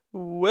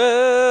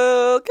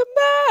Welcome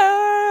back!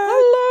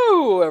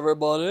 Hello,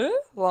 everybody.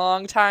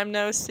 Long time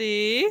no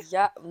see.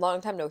 Yeah, long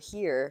time no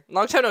hear.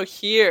 Long time no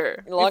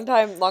hear. Long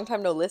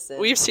time no listen.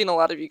 We've seen a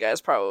lot of you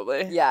guys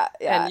probably. Yeah.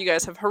 And you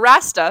guys have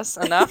harassed us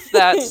enough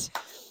that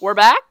we're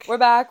back. We're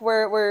back.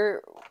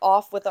 We're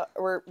off with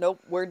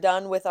we're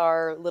done with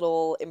our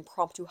little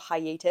impromptu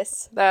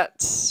hiatus.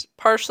 That's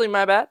partially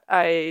my bad.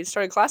 I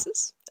started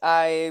classes.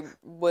 I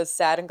was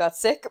sad and got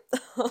sick.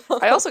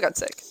 I also got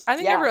sick. I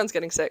think everyone's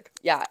getting sick.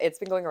 Yeah, it's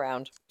been going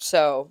around.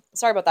 So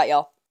sorry about that,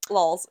 y'all.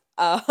 Lols.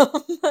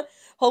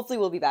 Hopefully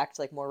we'll be back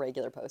to more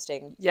regular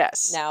posting.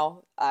 Yes.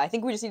 Now, I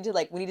think we just need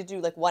to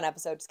do one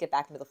episode, just get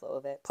back into the flow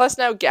of it. Plus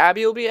now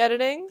Gabby will be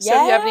editing. So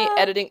if you have any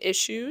editing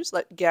issues,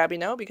 let Gabby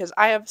know because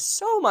I have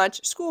so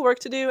much schoolwork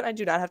to do and I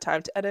do not have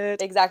time to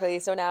edit. Exactly.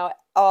 So now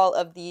all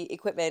of the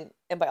equipment,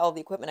 and by all of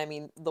the equipment I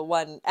mean the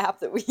one app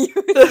that we use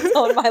is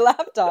on my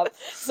laptop,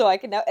 so I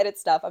can now edit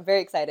stuff. I'm very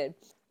excited.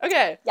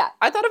 Okay. Yeah.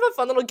 I thought of a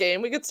fun little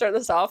game we could start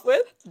this off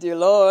with. Dear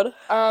Lord.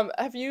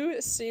 Have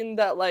you seen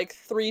that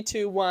 3,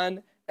 2,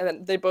 1, and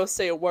then they both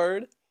say a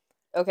word?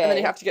 Okay. And then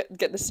you have to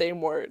get the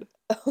same word.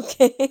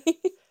 Okay.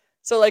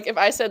 So if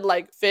I said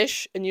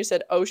fish and you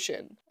said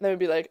ocean, then it would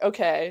be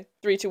okay,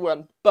 3, 2,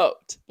 1,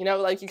 boat. You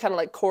know, you kind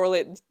of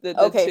correlate the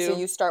okay, two. So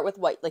you start with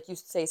what? You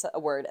say a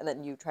word and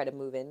then you try to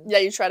move in. Yeah,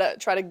 you try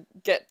to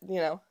get,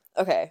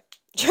 Okay.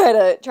 Try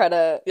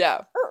to.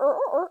 Yeah.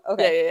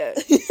 Okay.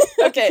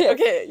 Yeah.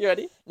 Okay. You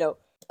ready? No.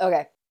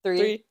 Okay.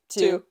 3,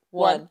 2,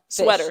 1.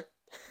 Sweater.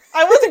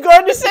 I wasn't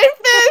going to say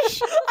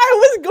fish. I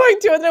was going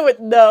to, and then I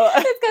went no.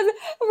 It's because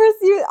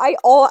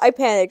I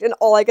panicked, and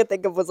all I could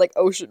think of was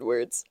ocean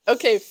words.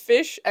 Okay,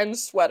 fish and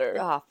sweater.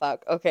 Ah,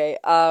 fuck. Okay.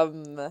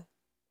 Okay.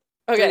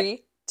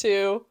 3,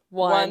 2,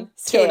 1.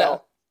 Tuna.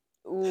 Tuna.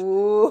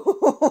 Ooh.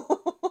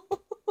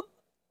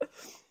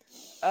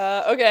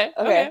 Okay.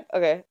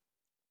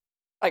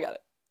 I got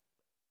it.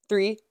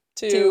 3,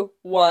 2,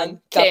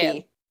 1. Can.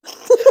 Guppy.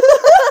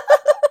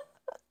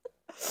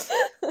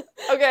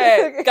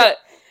 Okay, got it.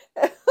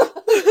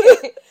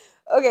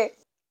 Okay.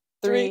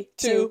 3,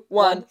 2,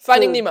 1.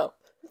 Finding Nemo.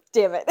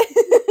 Damn it.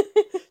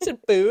 Is it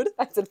food?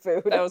 I said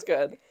food. That was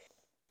good.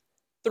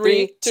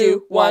 3,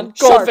 2, 1.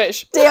 Shark.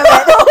 Goldfish. Damn it.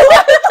 I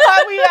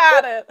thought we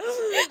had it.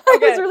 I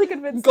was really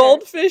convinced.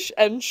 Goldfish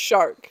and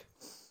shark.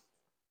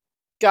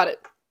 Got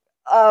it.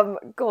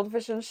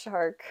 Goldfish and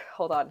shark.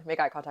 Hold on. Make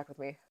eye contact with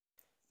me.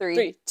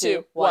 3,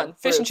 2, 1.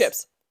 Fish and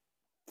chips.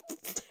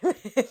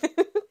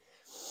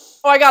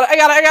 Oh, I got it. You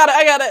got it?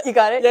 Yeah, you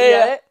got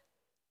yeah. it?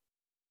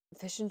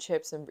 Fish and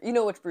chips, and you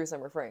know which Bruce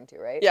I'm referring to,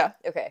 right? Yeah.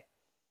 Okay.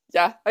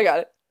 Yeah, I got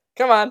it.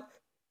 Come on.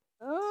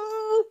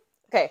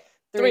 Okay.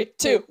 3,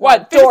 2, 1.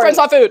 Fish and Dory. friends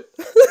on food.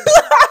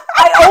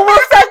 I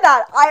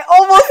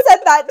almost said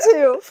that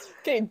too.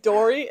 Okay,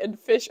 Dory and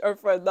fish are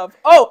friends of.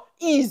 Oh,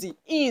 easy.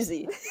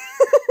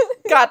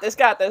 Got this.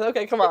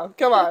 Okay, come on.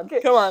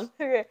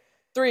 Okay.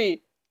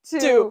 3,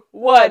 2,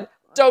 1.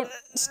 Don't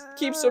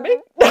keep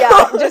swimming.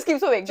 Yeah, just keep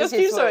swimming. Just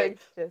keep swimming.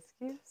 Just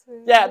keep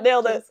swimming. Yeah,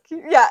 nailed it.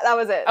 Yeah, that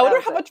was it. I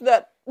wonder how much of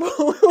that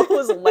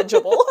was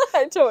legible.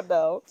 I don't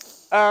know.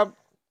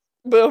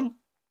 Boom.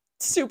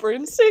 Super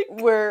in sync.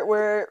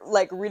 We're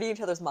reading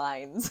each other's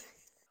minds.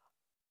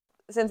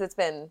 Since it's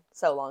been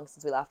so long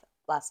since we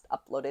last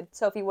uploaded,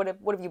 Sophie, what have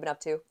you been up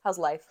to? How's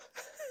life?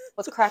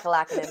 What's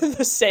crack-a-lackin'?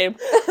 The same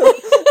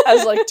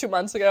as 2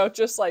 months ago.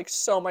 Just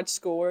so much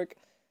schoolwork.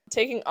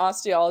 Taking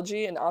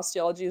osteology, and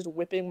osteology is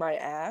whipping my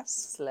ass.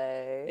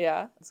 Slay.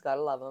 Yeah. It's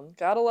gotta love them.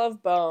 Gotta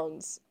love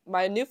bones.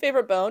 My new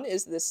favorite bone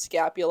is the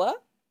scapula.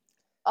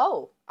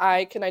 Oh.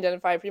 I can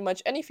identify pretty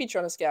much any feature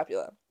on a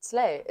scapula.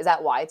 Slay. Is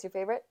that why it's your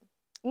favorite?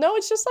 No,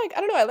 it's just I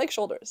don't know, I like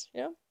shoulders,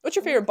 you know? What's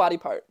your favorite body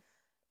part?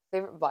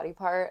 Favorite body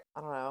part?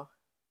 I don't know.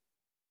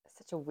 It's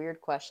such a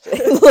weird question.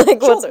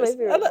 What's my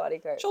favorite body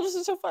part? Shoulders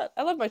are so fun.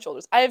 I love my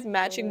shoulders. I have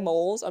matching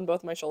moles on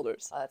both my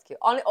shoulders. Oh, that's cute.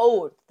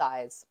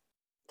 Thighs.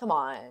 Come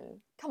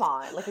on.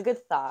 Like a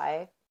good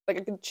thigh. Like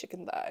a good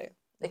chicken thigh.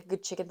 Like a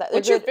good chicken thigh.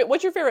 What's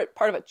your favorite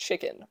part of a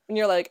chicken? When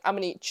you're I'm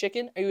gonna eat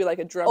chicken, are you a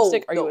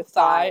drumstick? Are you a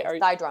thigh?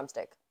 Thigh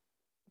drumstick.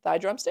 Thigh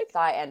drumstick?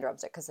 Thigh and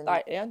drumstick.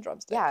 Thigh and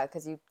drumstick. Yeah,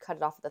 because you cut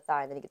it off at the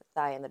thigh and then you get the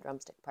thigh and the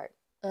drumstick part.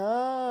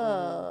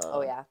 Oh.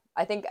 Oh yeah.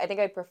 I think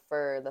I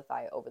prefer the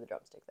thigh over the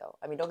drumstick though.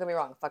 I mean, don't get me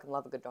wrong, I fucking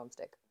love a good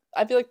drumstick.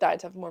 I feel like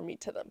thighs have more meat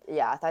to them.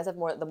 Yeah, thighs have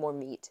more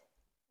meat.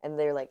 And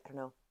they're I don't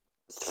know.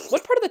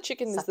 What part of the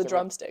chicken is the Succulent.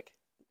 drumstick?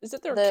 Is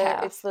it their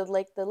calf? It's the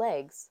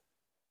legs.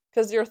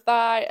 Because your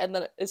thigh and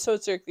then it's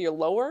your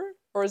lower,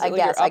 or is it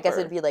your upper? I guess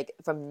it'd be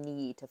from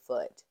knee to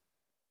foot.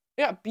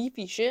 Yeah,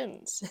 beefy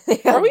shins.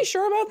 Are we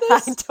sure about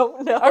this? I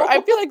don't know. I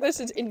feel like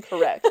this is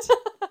incorrect.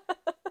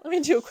 Let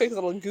me do a quick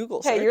little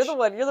Google search. Hey, you're the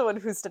one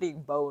who's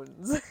studying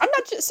bones. I'm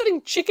not just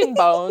studying chicken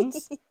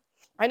bones.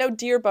 I know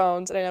deer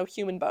bones and I know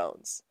human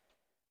bones.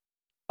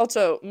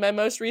 Also, my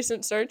most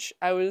recent search,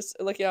 I was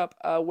looking up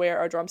where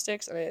are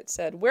drumsticks, and it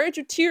said, "Where did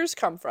your tears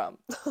come from?"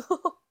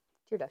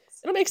 Tear ducts.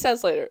 It'll make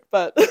sense later,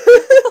 but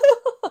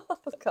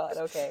Oh God.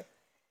 Okay.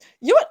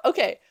 You know what?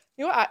 Okay.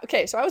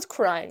 Okay. So I was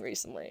crying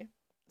recently.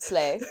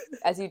 Slay,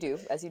 as you do.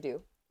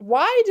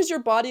 Why does your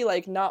body,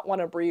 like, not want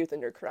to breathe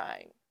when you're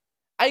crying?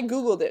 I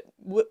Googled it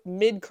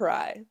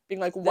mid-cry, being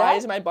like, why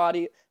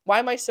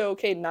am I so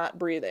okay not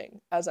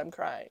breathing as I'm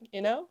crying,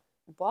 you know?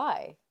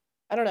 Why?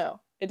 I don't know.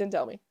 It didn't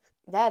tell me.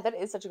 Yeah, that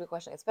is such a good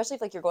question. Especially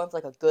if like you're going for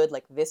like a good,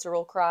 like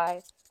visceral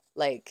cry.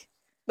 Like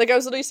Like, I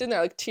was literally sitting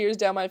there, like, tears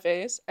down my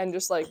face, and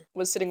just, like,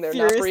 was sitting there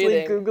not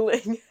furiously breathing.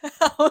 Googling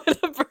how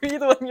to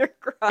breathe when you're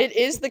crying. It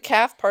is the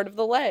calf part of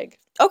the leg.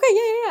 Okay,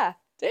 yeah.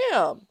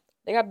 Damn.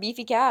 They got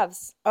beefy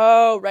calves.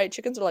 Oh, right.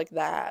 Chickens are like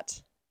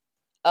that.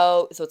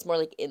 Oh, so it's more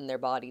like in their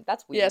body.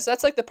 That's weird. Yeah, so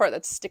that's, like, the part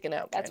that's sticking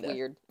out, That's kinda.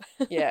 weird.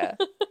 Yeah.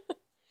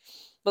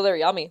 But they're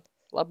yummy.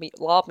 Love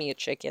me a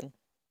chicken.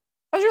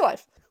 How's your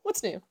life?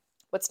 What's new?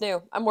 What's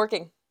new? I'm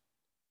working.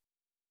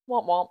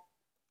 Womp womp.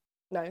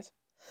 Nice.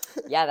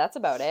 Yeah, that's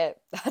about it.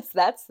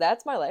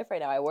 That's my life right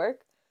now. I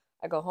work,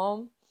 I go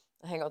home,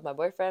 I hang out with my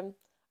boyfriend.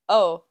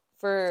 Oh,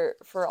 for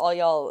all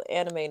y'all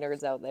anime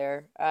nerds out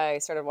there, I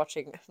started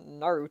watching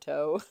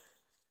Naruto.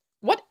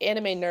 What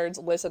anime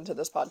nerds listen to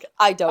this podcast?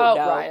 I don't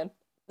know. Ryan.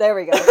 There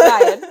we go. Ryan.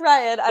 I don't know if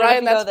Ryan,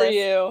 you know that's for this.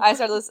 you.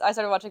 I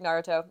started watching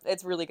Naruto.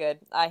 It's really good.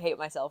 I hate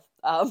myself.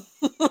 I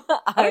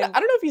don't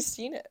know if you've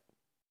seen it.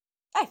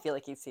 I feel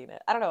like you've seen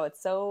it. I don't know. It's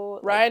so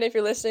like, Ryan, if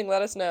you're listening,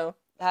 let us know.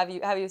 have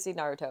you seen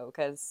Naruto?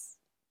 Because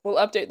We'll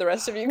update the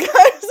rest of you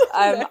guys.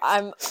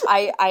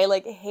 I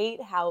like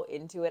hate how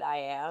into it I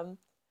am,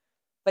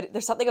 but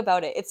there's something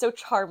about it. It's so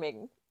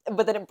charming,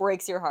 but then it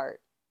breaks your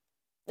heart.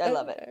 I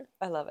love it. Okay.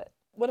 I love it.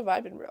 What have I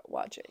been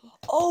watching?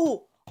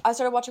 Oh, I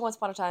started watching Once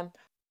Upon a Time.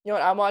 You know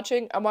what I'm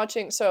watching? I'm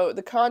watching, so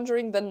The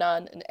Conjuring, The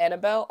Nun, and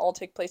Annabelle all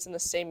take place in the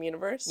same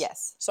universe.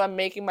 Yes. So I'm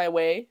making my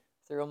way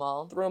Through them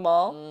all. through them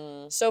all.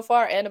 Mm. So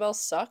far, Annabelle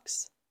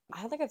sucks.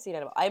 I don't think I've seen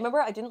Annabelle. I remember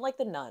I didn't like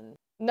The Nun.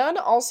 Nun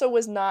also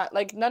was not,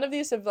 like, none of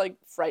these have, like,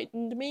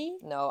 frightened me.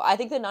 No, I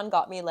think The Nun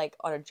got me like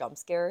on a jump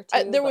scare or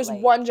two. There but, was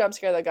like, one jump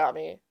scare that got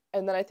me.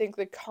 And then I think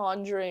The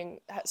Conjuring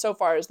so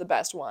far is the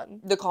best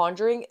one. The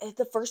Conjuring.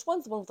 The first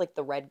one's the one with like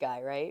the red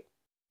guy, right?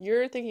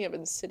 You're thinking of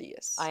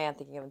Insidious. I am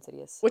thinking of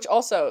Insidious. Which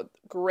also,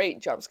 great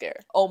jump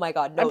scare. Oh my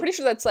god, no. I'm pretty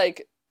sure that's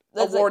like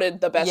That's, like,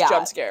 awarded the best yeah.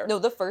 jump scare. No,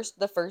 the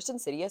first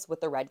Insidious with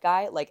the red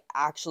guy like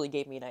actually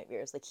gave me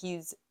nightmares. Like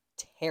he's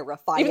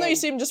terrifying. Even though you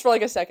see him just for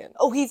like a second.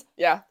 Oh, he's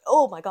Yeah.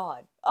 oh my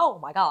god.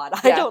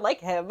 I Yeah. don't like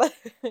him.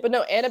 But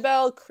no,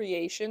 Annabelle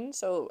Creation,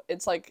 so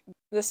it's like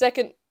the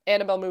second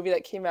Annabelle movie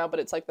that came out, but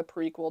it's like the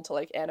prequel to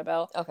like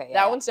Annabelle. Okay,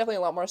 yeah. That one's definitely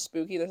a lot more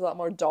spooky. There's a lot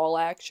more doll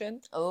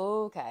action.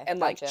 Okay. And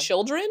gotcha. like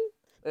children.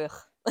 Ugh.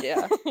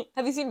 Yeah.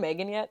 Have you seen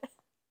Megan yet?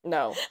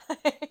 No.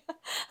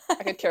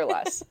 I could care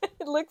less.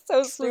 It looks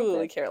so Truly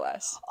stupid. care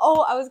less.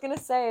 Oh, I was gonna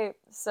say,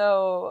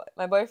 so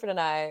my boyfriend and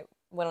I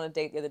went on a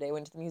date the other day,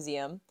 went to the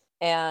museum,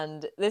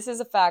 and this is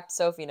a fact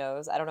Sophie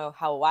knows. I don't know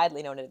how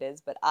widely known it is,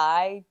 but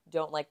I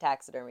don't like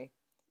taxidermy.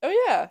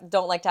 Oh yeah.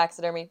 Don't like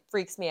taxidermy.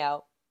 Freaks me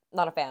out.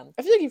 Not a fan.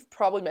 I feel like you've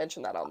probably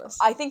mentioned that on this.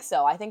 I think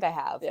so. I think I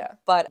have. Yeah.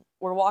 But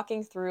we're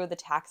walking through the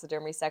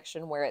taxidermy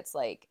section where it's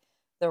like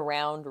the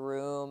round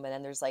room, and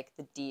then there's like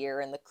the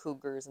deer and the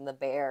cougars and the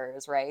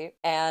bears, right?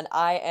 And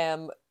I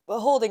am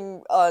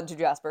holding on to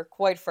Jasper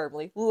quite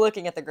firmly,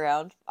 looking at the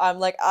ground. I'm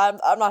like, I'm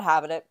not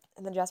having it.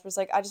 And then Jasper's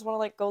like, I just want to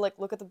like go like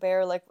look at the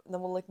bear, like, and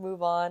then we'll like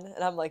move on.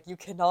 And I'm like, you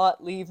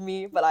cannot leave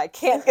me, but I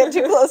can't get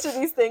too close to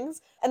these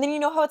things. And then you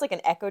know how it's like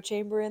an echo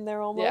chamber in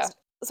there almost? Yeah.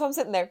 So I'm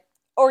sitting there,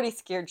 already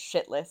scared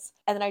shitless.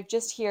 And then I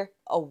just hear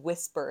a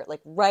whisper,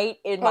 like right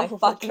in my Oh my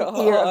fucking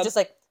ear of God. just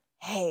like,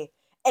 hey.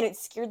 And it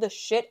scared the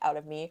shit out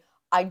of me.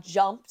 I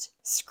jumped,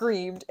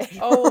 screamed, and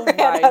Oh ran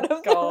my out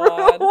of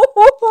God. the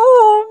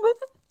room.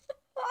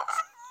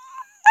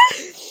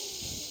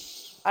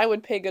 I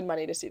would pay good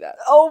money to see that.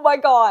 Oh my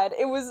god,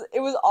 it was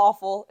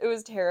awful. It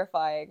was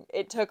terrifying.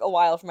 It took a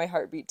while for my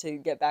heartbeat to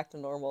get back to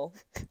normal.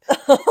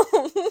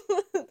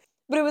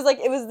 But it was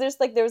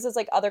there was this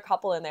like other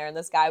couple in there, and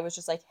this guy was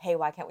just like, hey,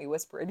 why can't we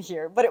whisper in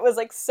here? But it was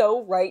like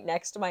so right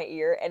next to my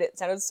ear, and it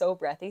sounded so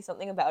breathy.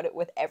 Something about it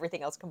with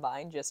everything else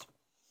combined just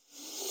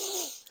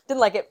didn't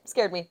like it.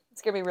 Scared me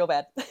real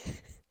bad.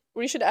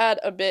 We should add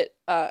a bit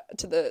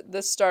to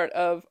the start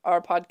of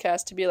our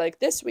podcast to be like,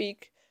 this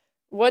week,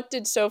 what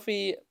did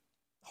Sophie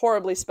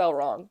horribly spell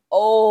wrong?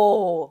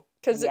 Oh,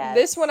 Because yes.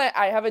 this one,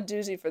 I have a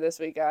doozy for this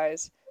week,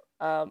 guys.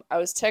 I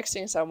was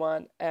texting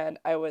someone, and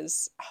I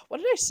was, what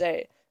did I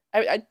say?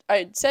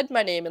 I said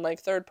my name in like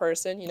third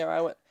person. You know,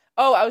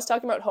 I was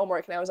talking about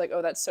homework, and I was like,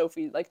 oh, that's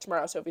Sophie, like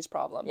tomorrow Sophie's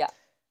problem. Yeah.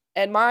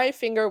 And my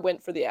finger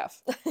went for the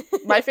F.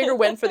 My finger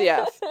went for the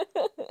F.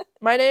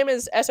 My name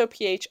is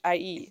Sophie.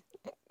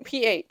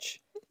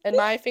 PH. And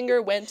my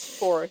finger went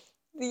for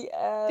The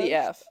F. the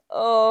F.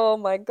 Oh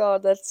my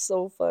god, that's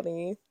so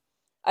funny.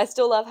 I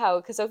still love how,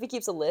 because Sophie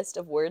keeps a list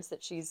of words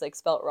that she's like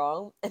spelt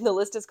wrong, and the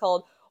list is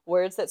called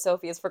words that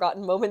Sophie has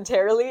forgotten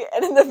momentarily,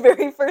 and then the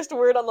very first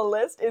word on the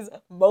list is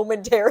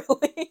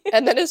momentarily.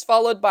 And then is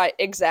followed by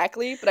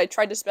exactly, but I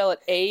tried to spell it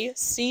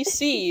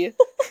ACC.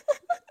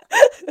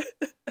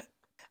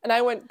 And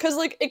I went, because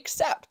like,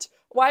 except.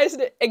 Why isn't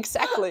it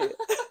exactly?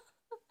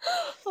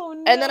 Oh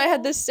no. And then I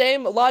had this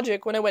same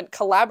logic when I went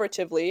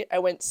collaboratively. I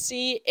went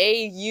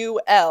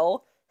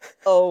CAUL.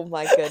 Oh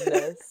my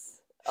goodness.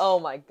 Oh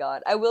my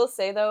god. I will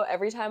say though,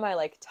 every time I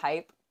like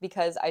type,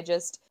 because I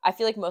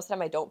feel like most of the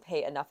time I don't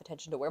pay enough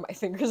attention to where my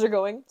fingers are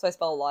going, so I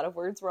spell a lot of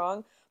words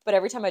wrong. But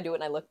every time I do it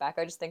and I look back,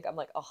 I just think I'm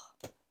like, oh,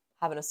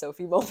 having a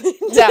Sophie moment.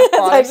 Yeah, As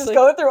I just honestly.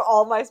 go through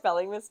all my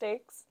spelling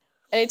mistakes.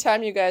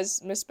 Anytime you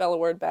guys misspell a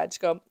word bad,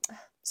 just go,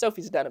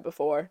 Sophie's done it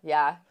before.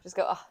 Yeah, just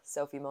go, oh,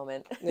 Sophie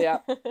moment. Yeah.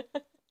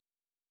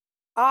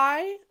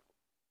 I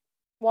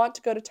want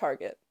to go to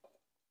Target.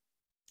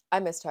 I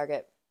miss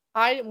Target.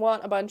 I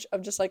want a bunch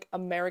of just like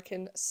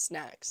American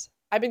snacks.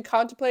 I've been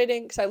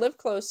contemplating, because I live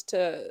close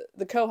to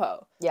the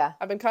Coho. Yeah.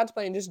 I've been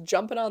contemplating just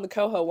jumping on the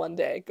Coho one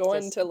day,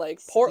 going Just to like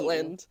skiing.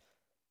 Portland.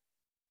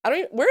 I don't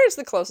even, where is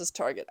the closest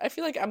Target? I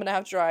feel like I'm gonna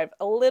have to drive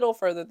a little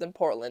further than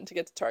Portland to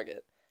get to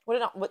Target.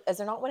 Is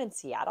there not one in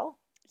Seattle?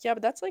 Yeah,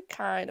 but that's like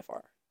kind of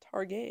far.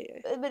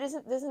 Target. But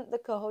doesn't the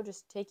Coho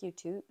just take you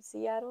to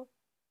Seattle?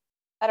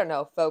 I don't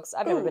know, folks.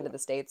 I've never been to Ooh. the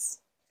States.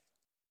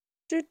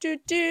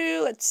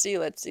 Let's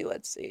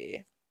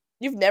see.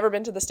 You've never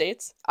been to the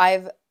States?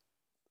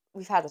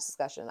 We've had this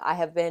discussion. I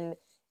have been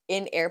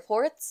in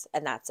airports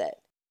and that's it.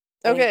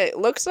 Okay,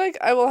 looks like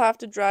I will have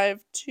to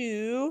drive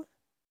to,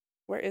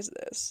 where is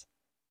this?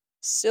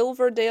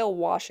 Silverdale,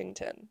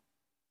 Washington.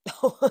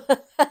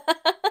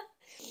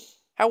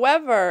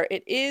 However,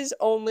 it is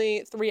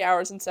only 3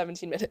 hours and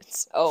 17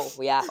 minutes. Oh,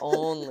 yeah,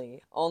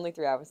 only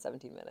 3 hours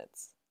 17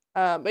 minutes.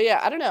 But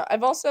yeah, I don't know.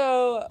 I've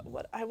also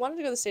I wanted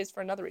to go to the States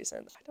for another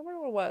reason. I don't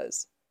remember what it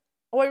was.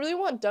 Oh, I really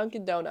want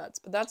Dunkin' Donuts,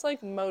 but that's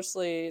like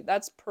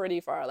that's pretty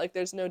far. Like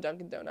there's no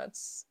Dunkin'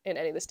 Donuts in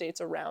any of the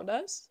states around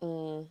us. I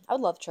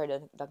would love to try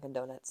Dunkin'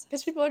 Donuts.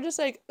 Because people are just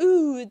like,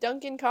 ooh,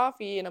 Dunkin'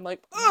 coffee, and I'm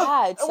like,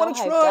 Yeah, it's I so want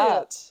to hyped try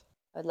up. it.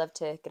 I'd love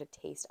to get a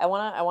taste. I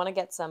wanna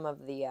get some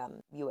of the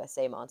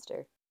USA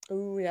Monster.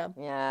 Ooh, yeah.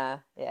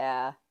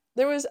 Yeah.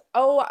 There was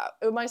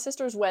my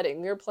sister's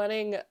wedding. We were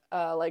planning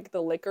like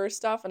the liquor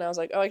stuff, and I was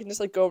like, oh, I can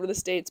just like go over to the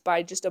States,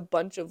 buy just a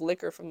bunch of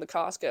liquor from the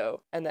Costco,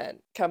 and then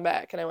come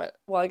back. And I went,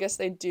 well, I guess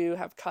they do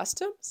have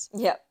customs.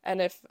 Yep.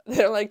 And if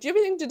they're like, do you have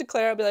anything to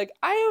declare? I'll be like,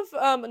 I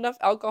have enough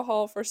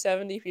alcohol for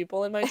 70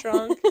 people in my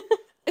trunk.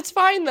 It's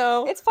fine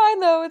though. It's fine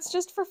though. It's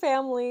just for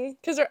family.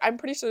 Because I'm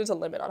pretty sure there's a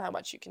limit on how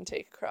much you can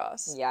take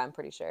across. Yeah, I'm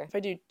pretty sure. If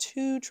I do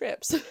 2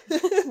 trips.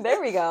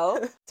 There we go.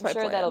 That's I'm my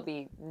sure plan. that'll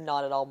be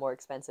not at all more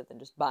expensive than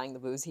just buying the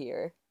booze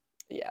here.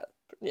 Yeah.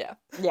 Yeah,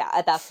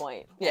 at that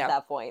point. Yeah. At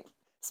that point.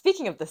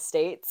 Speaking of the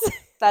States,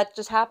 that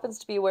just happens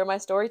to be where my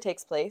story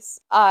takes place.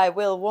 I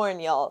will warn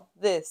y'all,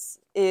 this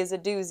is a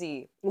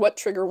doozy. What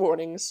trigger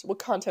warnings, what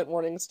content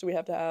warnings do we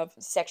have to have?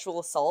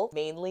 Sexual assault,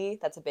 mainly.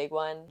 That's a big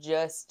one.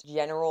 Just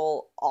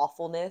general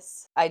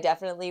awfulness. I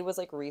definitely was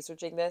like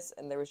researching this,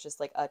 and there was just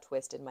like a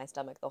twist in my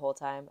stomach the whole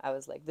time. I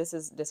was like, this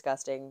is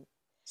disgusting.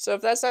 So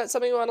if that's not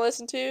something you want to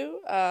listen to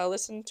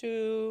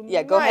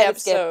Go my ahead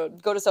episode. and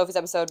skip. Go to Sophie's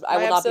episode. I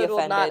My will not be episode offended.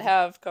 will not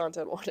have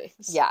content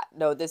warnings. Yeah,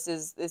 no, this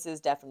is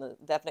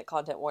definite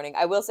content warning.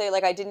 I will say,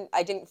 like, I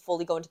didn't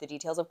fully go into the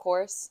details, of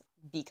course,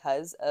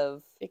 because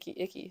of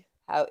Icky.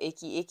 how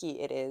icky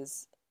it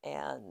is.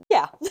 And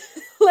yeah,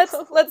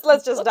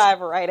 let's just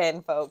dive right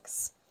in,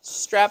 folks.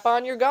 Strap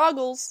on your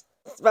goggles.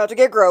 It's about to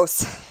get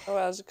gross. Oh,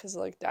 that was because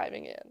like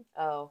diving in.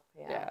 Oh,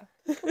 yeah.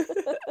 Yeah.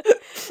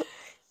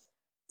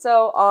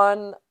 So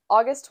on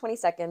August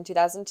 22nd,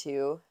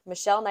 2002,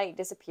 Michelle Knight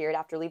disappeared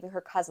after leaving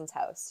her cousin's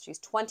house. She's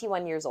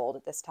 21 years old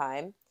at this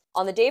time.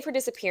 On the day of her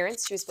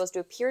disappearance, she was supposed to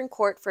appear in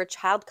court for a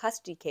child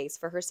custody case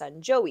for her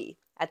son, Joey.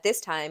 At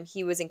this time,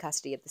 he was in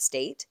custody of the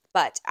state.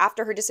 But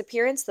after her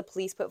disappearance, the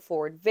police put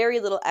forward very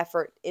little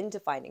effort into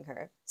finding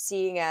her,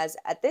 seeing as,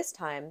 at this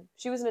time,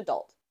 she was an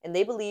adult, and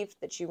they believed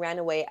that she ran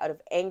away out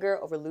of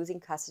anger over losing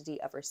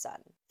custody of her son.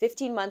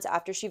 15 months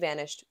after she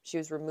vanished, she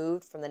was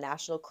removed from the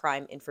National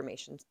Crime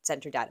Information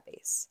Center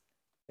database.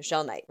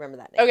 Michelle Knight, remember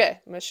that name.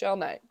 Okay, Michelle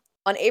Knight.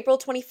 On April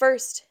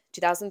 21st,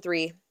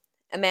 2003,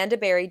 Amanda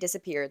Berry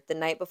disappeared the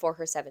night before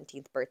her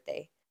 17th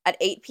birthday. At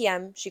 8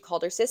 p.m., she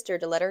called her sister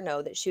to let her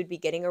know that she would be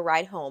getting a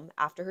ride home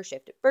after her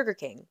shift at Burger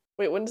King.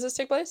 Wait, when does this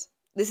take place?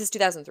 This is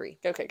 2003.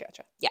 Okay,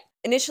 gotcha. Yeah.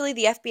 Initially,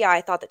 the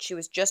FBI thought that she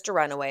was just a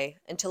runaway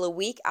until a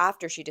week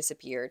after she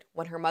disappeared,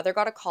 when her mother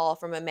got a call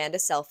from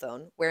Amanda's cell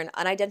phone where an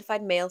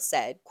unidentified male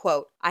said,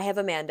 quote, "I have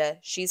Amanda,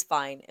 she's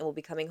fine, and will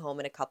be coming home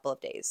in a couple of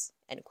days,"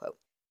 end quote.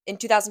 In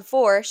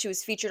 2004, she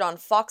was featured on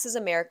Fox's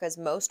America's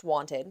Most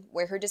Wanted,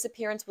 where her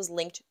disappearance was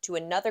linked to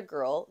another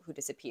girl who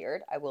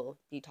disappeared. I will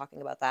be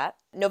talking about that.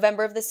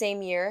 November of the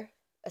same year,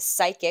 a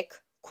psychic,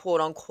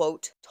 quote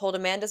unquote, told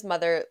Amanda's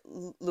mother,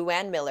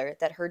 Luann Miller,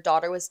 that her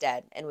daughter was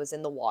dead and was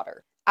in the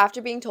water.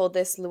 After being told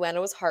this, Luann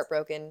was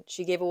heartbroken.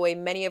 She gave away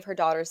many of her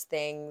daughter's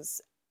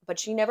things, but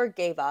she never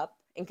gave up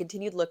and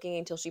continued looking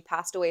until she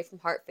passed away from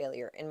heart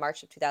failure in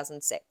March of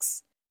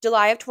 2006.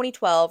 July of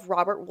 2012,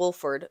 Robert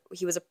Wolford,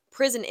 he was a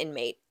prison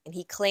inmate, and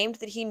he claimed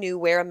that he knew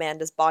where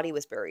Amanda's body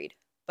was buried.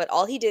 But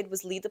all he did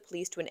was lead the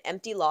police to an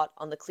empty lot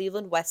on the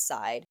Cleveland West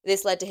Side.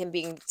 This led to him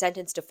being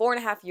sentenced to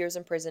 4.5 years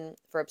in prison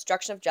for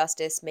obstruction of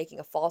justice, making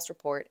a false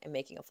report, and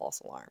making a false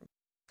alarm.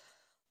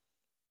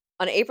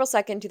 On April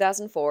 2nd,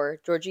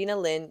 2004, Georgina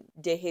Lynn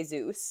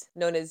DeJesus,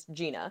 known as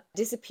Gina,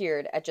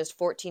 disappeared at just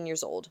 14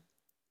 years old.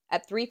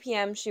 At 3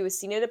 p.m., she was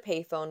seen at a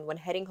payphone when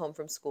heading home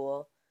from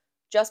school.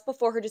 Just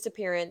before her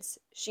disappearance,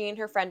 she and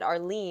her friend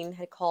Arlene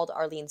had called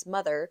Arlene's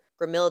mother,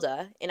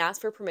 Grimilda, and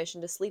asked for permission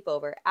to sleep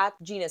over at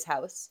Gina's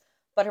house,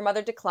 but her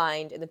mother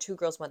declined and the two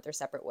girls went their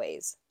separate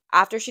ways.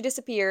 After she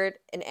disappeared,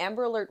 an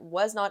Amber Alert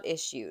was not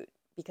issued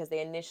because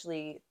they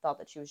initially thought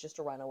that she was just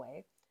a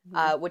runaway,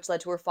 which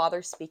led to her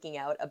father speaking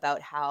out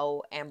about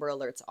how Amber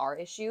Alerts are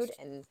issued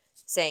and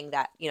saying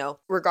that,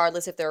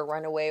 regardless if they're a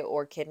runaway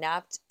or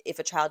kidnapped, if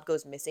a child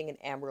goes missing, an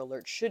Amber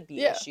Alert should be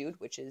Yeah. issued,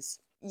 which is,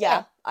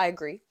 Yeah. I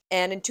agree.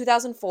 And in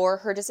 2004,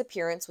 her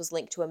disappearance was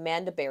linked to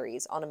Amanda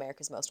Berry's on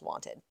America's Most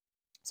Wanted.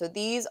 So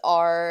these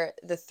are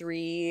the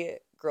three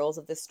girls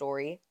of this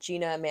story,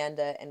 Gina,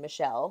 Amanda, and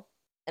Michelle.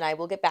 And I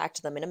will get back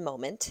to them in a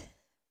moment.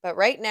 But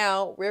right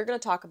now, we're going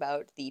to talk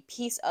about the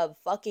piece of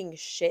fucking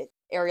shit,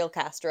 Ariel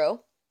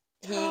Castro.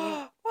 Yeah, do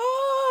you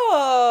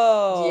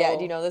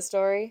Oh. know this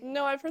story?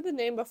 No, I've heard the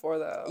name before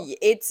though.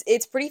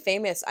 It's pretty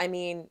famous. I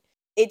mean,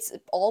 it's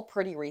all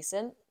pretty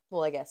recent.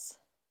 Well, I guess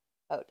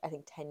about, I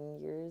think,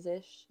 10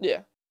 years-ish.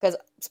 Yeah. Because,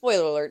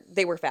 spoiler alert,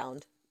 they were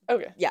found.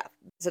 Okay. Yeah.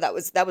 So that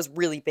was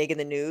really big in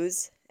the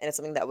news, and it's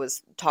something that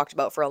was talked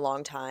about for a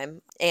long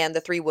time. And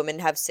the three women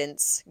have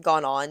since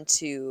gone on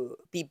to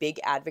be big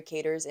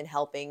advocates in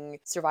helping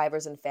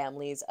survivors and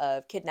families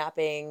of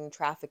kidnapping,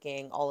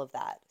 trafficking, all of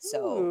that.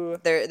 So Ooh.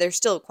 they're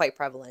still quite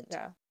prevalent.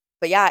 Yeah.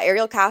 But yeah,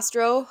 Ariel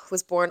Castro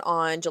was born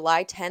on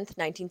July 10th,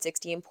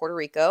 1960 in Puerto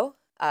Rico.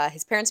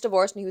 His parents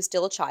divorced when he was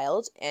still a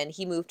child, and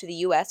he moved to the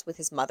U.S. with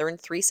his mother and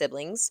three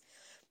siblings.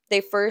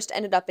 They first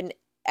ended up in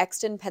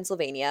Exton,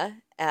 Pennsylvania,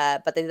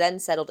 but they then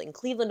settled in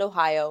Cleveland,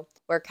 Ohio,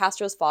 where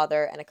Castro's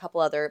father and a couple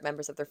other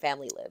members of their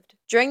family lived.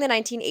 During the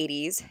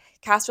 1980s,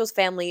 Castro's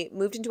family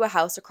moved into a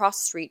house across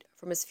the street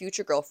from his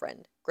future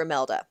girlfriend,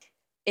 Grimelda.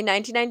 In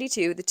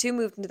 1992, the two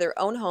moved into their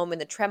own home in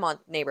the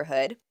Tremont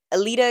neighborhood.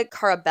 Alida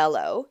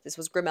Carabello, this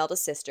was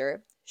Grimelda's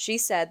sister, she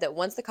said that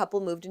once the couple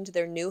moved into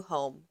their new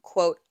home,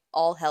 quote,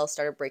 all hell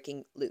started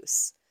breaking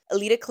loose.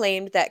 Alida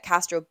claimed that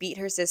Castro beat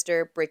her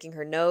sister, breaking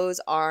her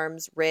nose,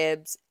 arms,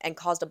 ribs, and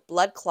caused a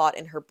blood clot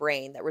in her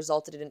brain that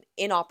resulted in an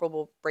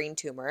inoperable brain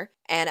tumor,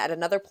 and at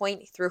another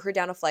point, threw her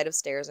down a flight of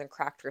stairs and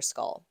cracked her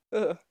skull.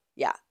 Ugh.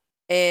 Yeah.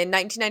 In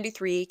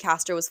 1993,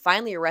 Castro was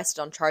finally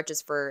arrested on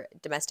charges for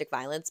domestic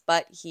violence,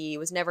 but he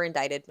was never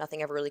indicted.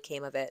 Nothing ever really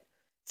came of it.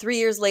 3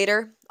 years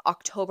later,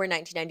 October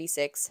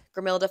 1996,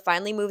 Grimilda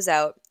finally moves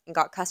out and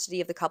got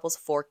custody of the couple's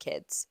 4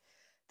 kids.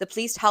 The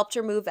police helped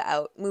her moved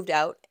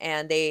out,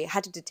 and they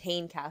had to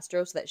detain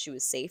Castro so that she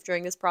was safe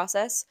during this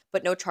process,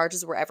 but no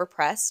charges were ever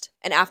pressed.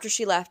 And after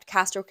she left,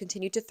 Castro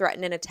continued to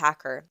threaten and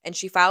attack her, and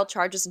she filed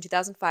charges in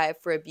 2005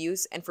 for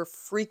abuse and for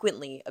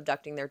frequently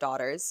abducting their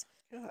daughters.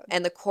 God.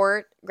 And the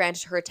court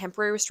granted her a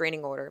temporary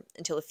restraining order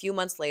until a few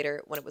months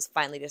later when it was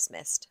finally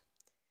dismissed.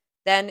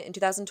 Then, in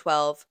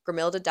 2012,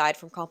 Grimilda died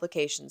from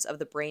complications of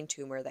the brain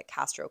tumor that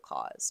Castro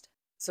caused.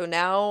 So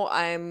now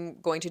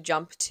I'm going to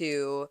jump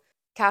to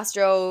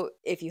Castro,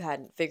 if you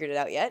hadn't figured it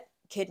out yet,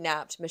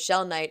 kidnapped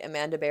Michelle Knight,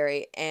 Amanda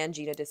Berry, and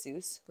Gina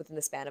DeJesus within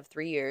the span of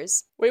 3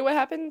 years. Wait, what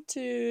happened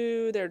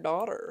to their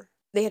daughter?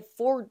 They had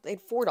four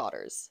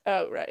daughters.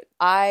 Oh, right.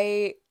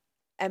 I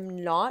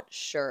am not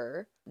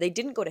sure. They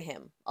didn't go to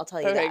him. I'll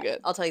tell you Okay, that.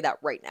 good. I'll tell you that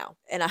right now.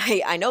 And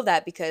I know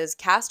that because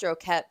Castro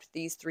kept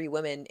these 3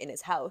 women in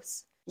his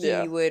house. He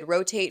Yeah. would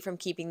rotate from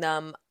keeping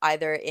them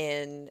either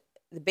in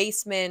the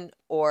basement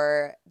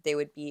or they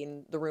would be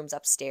in the rooms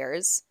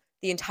upstairs.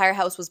 The entire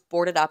house was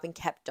boarded up and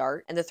kept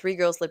dark, and the 3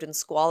 girls lived in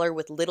squalor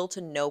with little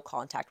to no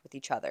contact with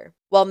each other.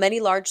 While many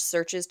large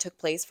searches took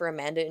place for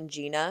Amanda and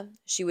Gina,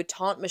 she would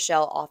taunt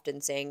Michelle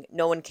often saying,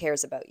 "No one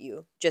cares about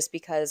you," just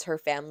because her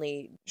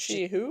family...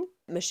 She who?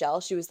 Michelle,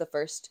 she was the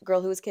first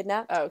girl who was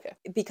kidnapped. Oh, okay.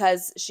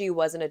 Because she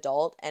was an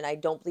adult, and I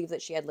don't believe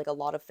that she had, like, a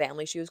lot of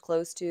family she was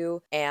close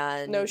to,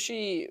 and... No,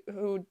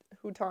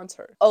 who taunts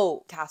her?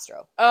 Oh,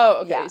 Castro.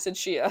 Oh, okay. Yeah. You said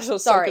she. I was so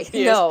Sorry,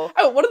 confused. no.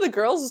 Oh, one of the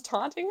girls was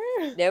taunting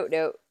her?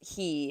 No,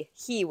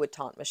 he would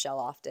taunt Michelle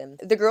often.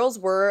 The girls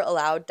were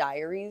allowed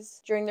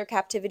diaries during their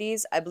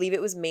captivities. I believe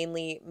it was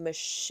mainly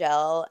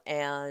Michelle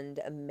and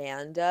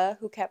Amanda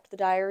who kept the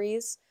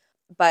diaries.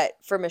 But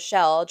for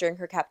Michelle, during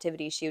her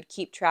captivity, she would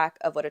keep track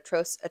of what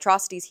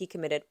atrocities he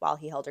committed while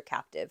he held her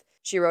captive.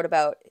 She wrote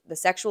about the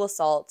sexual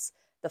assaults,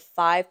 the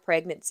 5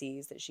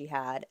 pregnancies that she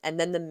had, and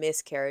then the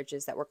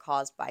miscarriages that were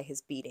caused by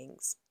his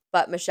beatings.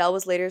 But Michelle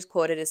was later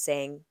quoted as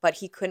saying, "But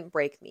he couldn't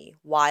break me.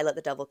 Why let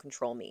the devil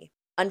control me?"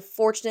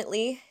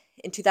 Unfortunately,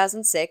 in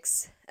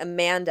 2006,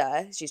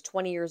 Amanda, she's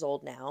 20 years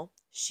old now,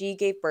 she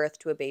gave birth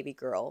to a baby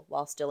girl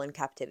while still in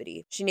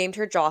captivity. She named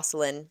her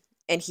Jocelyn,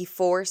 and he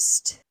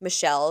forced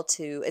Michelle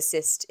to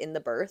assist in the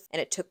birth,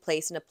 and it took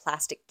place in a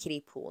plastic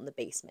kiddie pool in the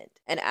basement.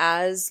 And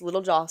as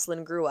little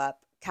Jocelyn grew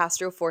up,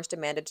 Castro forced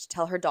Amanda to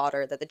tell her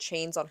daughter that the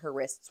chains on her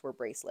wrists were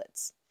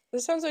bracelets.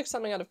 This sounds like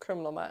something out of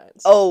Criminal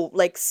Minds. Oh,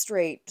 like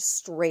straight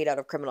out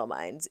of Criminal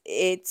Minds.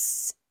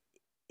 It's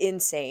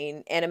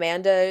insane. And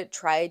Amanda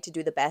tried to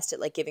do the best at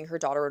like giving her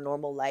daughter a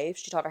normal life.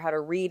 She taught her how to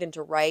read and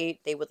to write.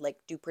 They would like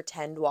do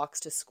pretend walks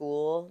to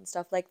school and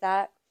stuff like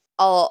that.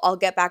 I'll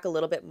get back a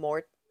little bit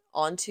more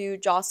onto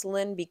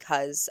Jocelyn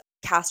because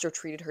Castro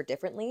treated her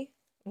differently.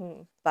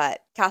 Mm.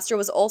 But Castro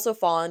was also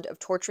fond of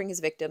torturing his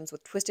victims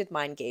with twisted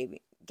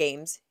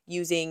games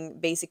using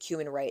basic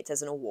human rights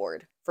as an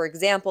award. For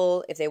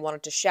example, if they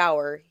wanted to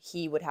shower,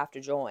 he would have to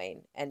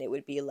join, and it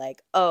would be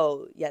like,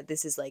 "Oh, yeah,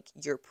 this is like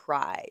your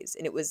prize."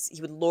 And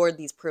he would lord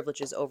these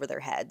privileges over their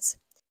heads.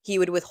 He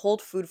would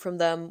withhold food from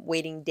them,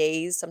 waiting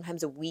days,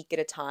 sometimes a week at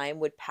a time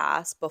would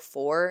pass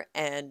before,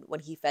 and when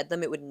he fed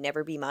them, it would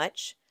never be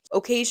much.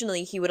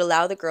 Occasionally, he would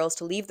allow the girls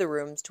to leave the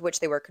rooms to which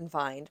they were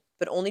confined,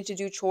 but only to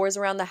do chores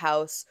around the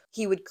house.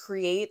 He would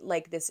create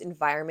like this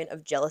environment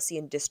of jealousy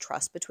and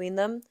distrust between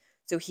them.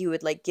 So he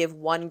would like give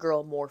one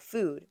girl more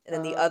food, and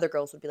then the other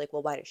girls would be like,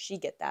 "Well, why does she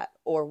get that?"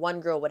 Or one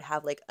girl would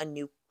have like a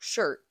new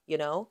shirt,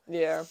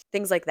 Yeah.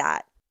 Things like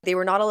that. They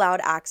were not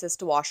allowed access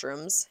to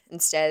washrooms.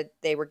 Instead,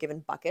 they were given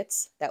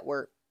buckets that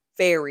were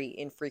very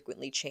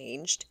infrequently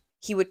changed.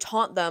 He would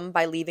taunt them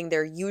by leaving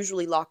their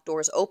usually locked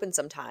doors open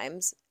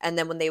sometimes, and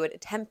then when they would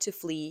attempt to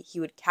flee,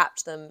 he would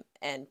catch them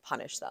and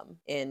punish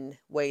them in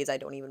ways I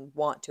don't even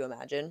want to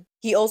imagine.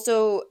 He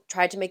also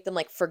tried to make them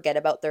like forget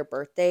about their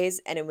birthdays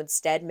and it would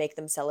instead make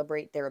them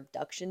celebrate their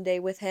abduction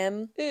day with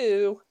him.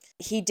 Ew.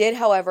 He did,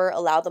 however,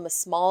 allow them a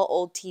small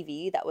old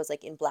TV that was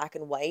like in black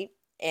and white,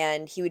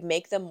 and he would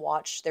make them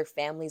watch their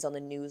families on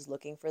the news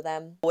looking for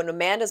them. When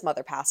Amanda's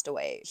mother passed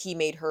away, he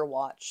made her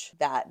watch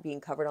that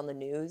being covered on the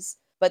news.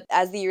 But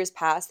as the years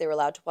passed, they were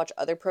allowed to watch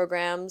other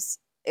programs.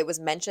 It was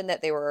mentioned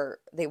that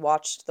they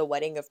watched the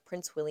wedding of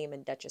Prince William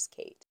and Duchess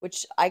Kate,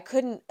 which I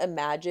couldn't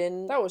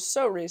imagine. That was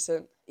so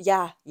recent.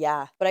 Yeah,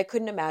 yeah. But I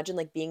couldn't imagine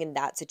like being in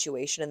that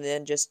situation and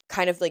then just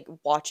kind of like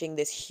watching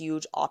this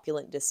huge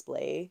opulent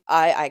display.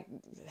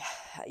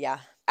 Yeah.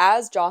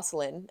 As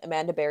Jocelyn,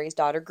 Amanda Berry's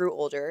daughter, grew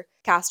older,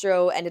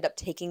 Castro ended up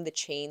taking the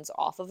chains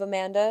off of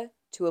Amanda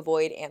to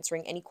avoid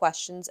answering any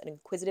questions an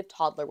inquisitive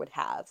toddler would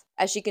have.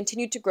 As she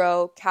continued to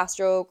grow,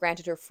 Castro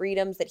granted her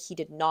freedoms that he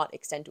did not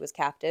extend to his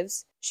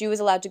captives. She was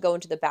allowed to go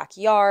into the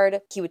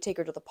backyard. He would take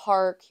her to the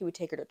park. He would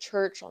take her to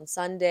church on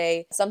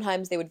Sunday.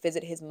 Sometimes they would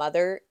visit his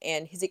mother,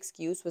 and his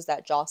excuse was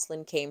that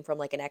Jocelyn came from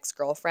like an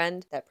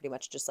ex-girlfriend that pretty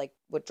much just like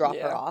would drop her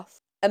Yeah.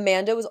 off.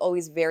 Amanda was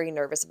always very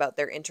nervous about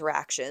their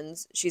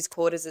interactions. She's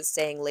quoted as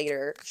saying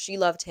later, "She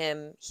loved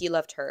him, he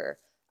loved her.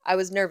 I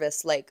was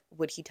nervous, like,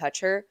 would he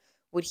touch her?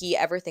 Would he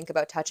ever think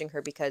about touching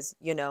her because,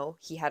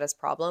 he had his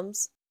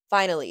problems?"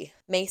 Finally,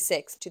 May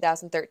 6th,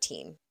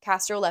 2013,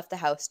 Castro left the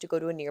house to go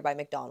to a nearby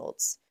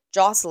McDonald's.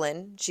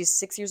 Jocelyn, she's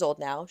 6 years old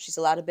now. She's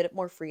allowed a bit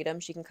more freedom.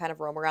 She can kind of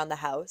roam around the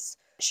house.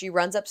 She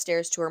runs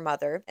upstairs to her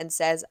mother and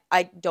says,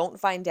 "I don't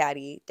find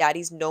Daddy.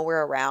 Daddy's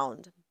nowhere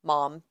around.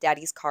 Mom,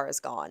 Daddy's car is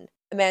gone."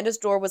 Amanda's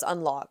door was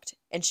unlocked,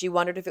 and she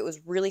wondered if it was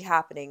really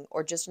happening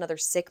or just another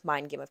sick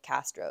mind game of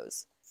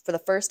Castro's. For the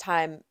first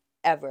time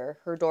ever,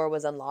 her door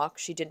was unlocked.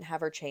 She didn't have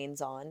her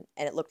chains on,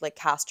 and it looked like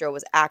Castro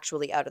was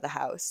actually out of the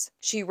house.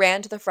 She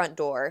ran to the front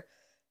door.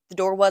 The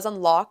door was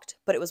unlocked,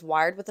 but it was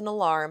wired with an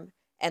alarm,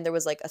 and there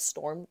was like a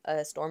storm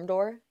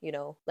door,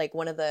 like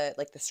one of the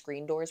like the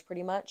screen doors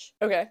pretty much.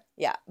 Okay.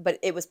 Yeah, but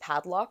it was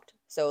padlocked,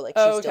 so like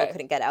she Oh, still okay.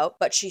 couldn't get out.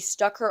 But she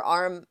stuck her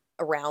arm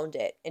around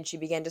it and she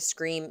began to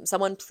scream,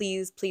 "Someone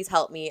please, please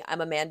help me.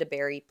 I'm Amanda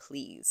Berry,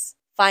 please."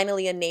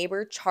 Finally, a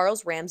neighbor,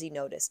 Charles Ramsey,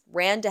 noticed,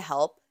 ran to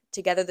help.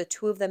 Together, the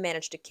two of them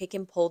managed to kick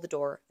and pull the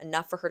door,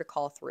 enough for her to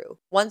call through.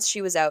 Once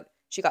she was out,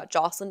 she got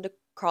Jocelyn to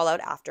crawl out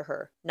after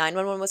her.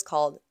 911 was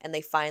called, and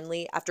they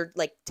finally, after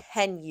like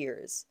 10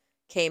 years,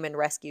 came and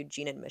rescued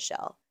Gina and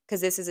Michelle. Because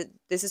this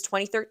is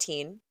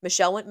 2013.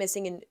 Michelle went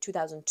missing in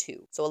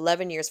 2002, so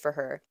 11 years for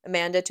her.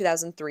 Amanda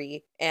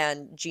 2003,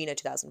 and Gina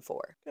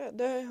 2004. God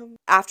damn.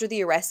 After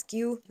the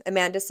rescue,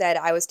 Amanda said,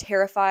 "I was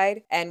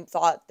terrified and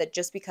thought that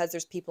just because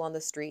there's people on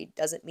the street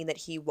doesn't mean that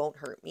he won't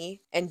hurt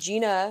me." And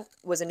Gina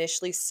was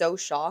initially so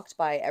shocked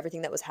by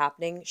everything that was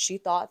happening. She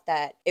thought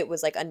that it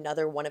was like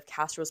another one of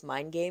Castro's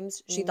mind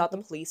games. She thought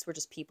the police were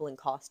just people in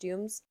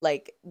costumes.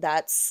 Like,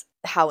 that's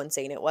how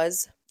insane it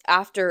was.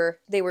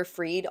 After they were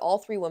freed, all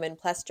three women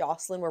plus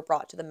Jocelyn were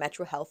brought to the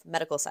Metro Health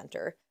Medical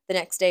Center. The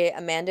next day,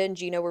 Amanda and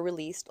Gina were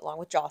released along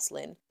with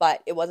Jocelyn,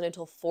 but it wasn't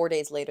until 4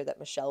 days later that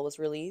Michelle was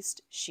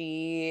released.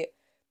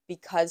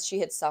 Because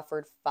she had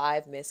suffered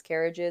 5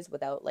 miscarriages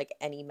without like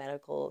any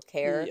medical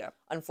care, Yeah.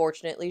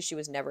 unfortunately, she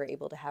was never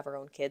able to have her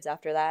own kids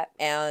after that.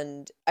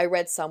 And I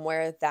read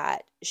somewhere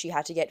that she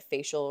had to get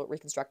facial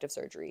reconstructive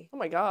surgery Oh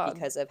my God.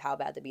 because of how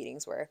bad the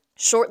beatings were.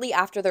 Shortly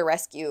after their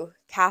rescue,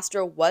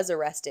 Castro was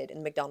arrested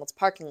in McDonald's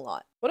parking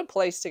lot. What a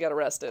place to get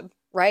arrested.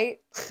 Right?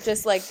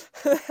 Just like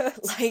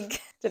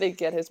Did he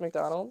get his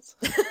McDonald's?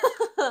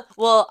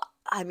 well,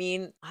 I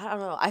mean, I don't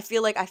know. I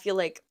feel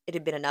like it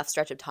had been enough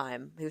stretch of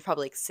time. He was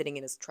probably like sitting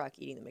in his truck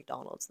eating the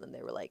McDonald's, and then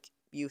they were like,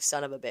 "You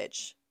son of a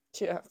bitch.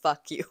 Yeah.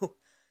 Fuck you."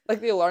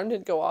 Like the alarm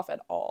didn't go off at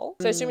all.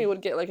 So I assume he Mm.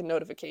 would get like a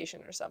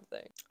notification or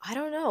something. I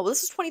don't know.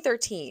 This was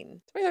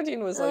 2013.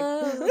 2013 was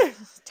like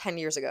 10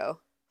 years ago.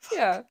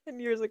 Yeah. 10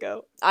 years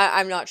ago.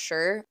 I'm not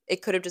sure.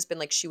 It could have just been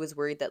like she was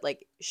worried that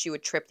like she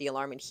would trip the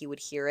alarm and he would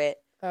hear it.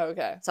 Oh,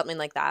 okay. Something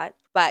like that.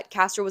 But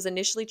Castro was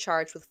initially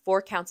charged with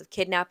 4 counts of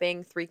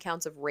kidnapping, 3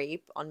 counts of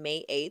rape on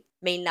May 8th.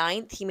 May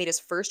 9th, he made his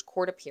first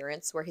court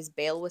appearance where his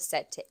bail was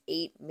set to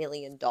 $8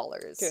 million.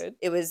 Good.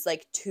 It was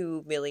like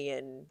 $2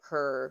 million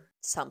per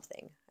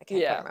something. I can't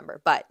quite Yeah.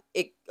 remember, but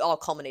it all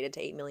culminated to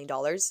 $8 million.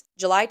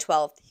 July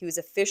 12th, he was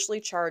officially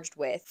charged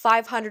with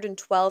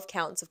 512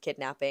 counts of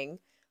kidnapping,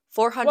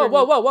 400.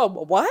 Whoa.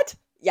 What?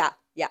 Yeah.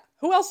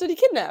 Who else did he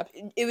kidnap?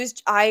 It was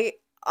I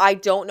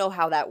don't know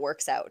how that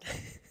works out.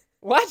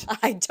 What?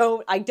 I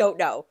don't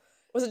know.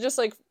 Was it just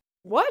like,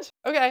 what?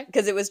 Okay.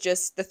 Because it was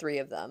just the 3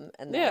 of them,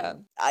 and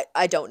then Yeah.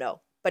 I don't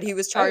know. But he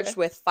was charged Okay.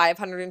 with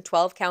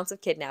 512 counts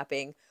of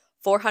kidnapping,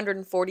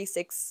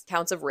 446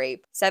 counts of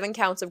rape, 7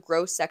 counts of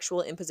gross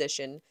sexual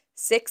imposition,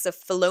 6 of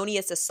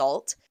felonious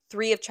assault,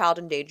 3 of child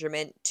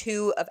endangerment,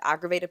 2 of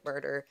aggravated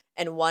murder,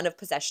 and 1 of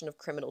possession of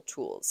criminal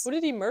tools. Who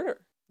did he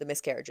murder? The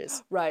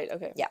miscarriages. Right,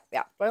 okay.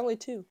 Yeah. Why only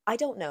 2? I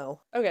don't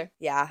know. Okay.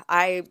 Yeah,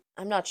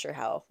 I'm not sure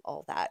how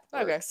all that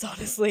works,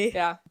 honestly.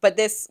 Yeah. But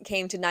this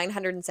came to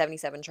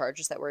 977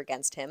 charges that were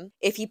against him.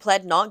 If he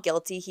pled not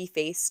guilty, he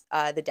faced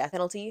the death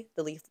penalty,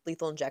 the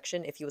lethal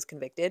injection, if he was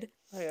convicted.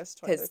 I guess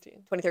Because 2013.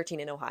 2013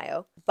 in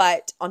Ohio.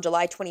 But on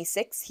July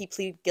 26th, he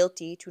pleaded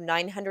guilty to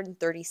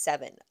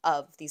 937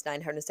 of these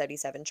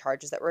 977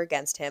 charges that were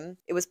against him.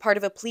 It was part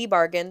of a plea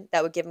bargain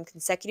that would give him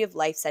consecutive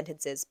life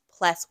sentences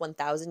plus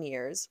 1,000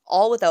 years,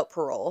 all without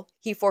parole.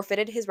 He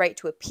forfeited his right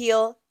to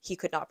appeal. He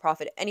could not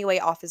profit any way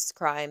off his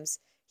crimes.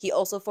 He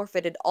also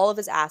forfeited all of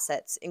his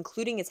assets,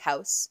 including his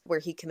house, where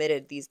he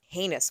committed these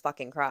heinous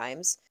fucking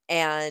crimes.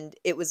 And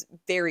it was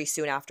very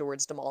soon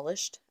afterwards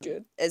demolished.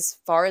 Good. As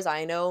far as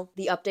I know,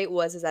 the update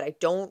is that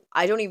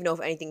I don't even know if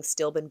anything's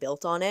still been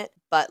built on it,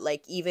 but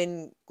like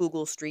even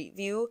Google Street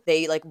View,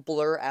 they like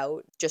blur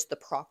out just the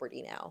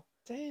property now.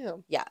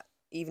 Damn. Yeah,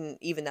 even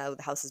though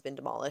the house has been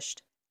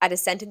demolished. At a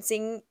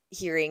sentencing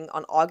hearing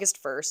on August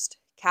 1st,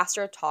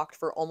 Castro talked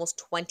for almost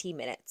 20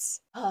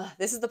 minutes.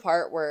 This is the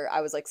part where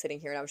I was like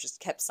sitting here and I was just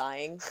kept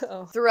sighing.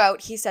 Oh.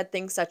 Throughout, he said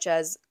things such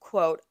as,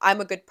 quote,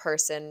 "I'm a good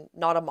person,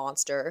 not a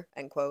monster,"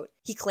 end quote.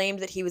 He claimed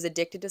that he was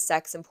addicted to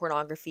sex and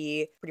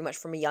pornography pretty much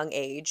from a young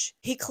age.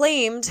 He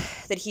claimed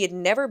that he had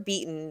never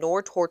beaten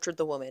nor tortured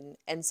the woman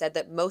and said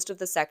that most of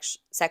the sex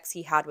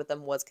he had with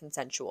them was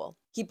consensual.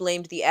 He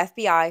blamed the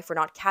FBI for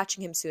not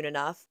catching him soon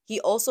enough. He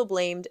also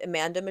blamed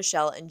Amanda,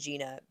 Michelle, and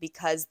Gina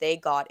because they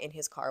got in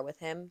his car with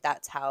him.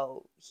 That's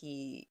how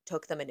he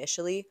took them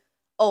initially.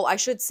 Oh, I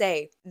should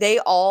say, they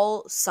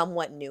all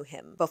somewhat knew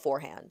him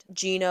beforehand.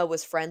 Gina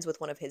was friends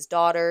with one of his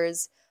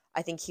daughters.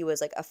 I think he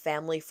was like a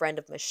family friend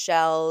of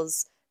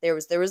Michelle's. There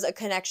was a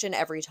connection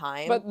every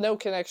time. But no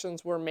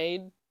connections were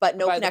made. But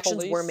no by the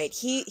connections were made.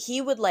 police?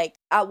 He would like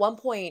at one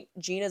point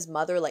Gina's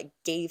mother like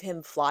gave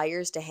him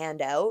flyers to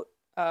hand out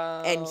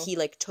and he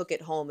like took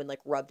it home and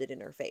like rubbed it in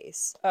her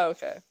face. Oh,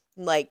 okay.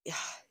 Like,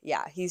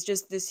 yeah, he's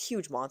just this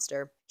huge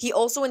monster. He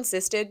also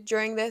insisted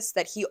during this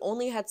that he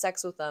only had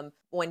sex with them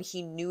when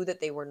he knew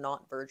that they were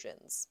not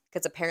virgins,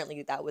 because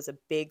apparently that was a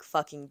big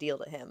fucking deal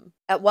to him.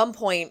 At one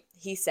point,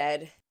 he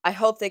said, "I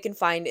hope they can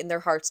find in their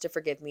hearts to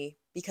forgive me,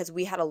 because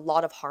we had a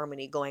lot of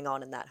harmony going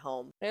on in that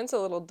home." Man's a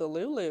little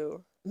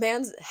delulu.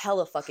 Man's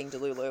hella fucking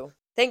delulu.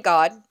 Thank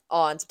God,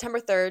 on September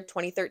 3rd,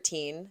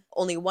 2013,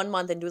 only 1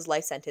 month into his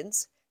life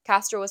sentence,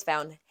 Castro was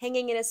found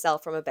hanging in his cell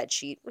from a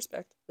bedsheet.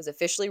 Respect. Was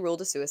officially ruled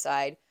a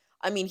suicide.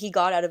 I mean, he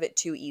got out of it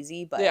too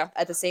easy, but Yeah.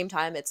 at the same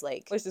time, it's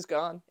like At least he's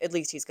gone. at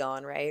least he's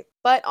gone, right?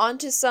 But on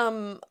to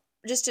some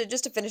just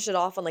to finish it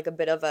off on like a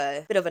bit of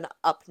an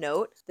up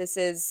note. This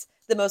is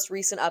the most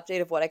recent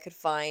update of what I could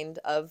find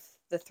of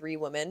the 3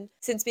 women.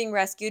 Since being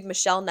rescued,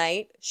 Michelle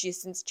Knight, she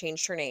has since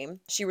changed her name.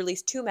 She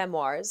released 2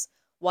 memoirs,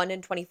 one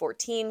in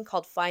 2014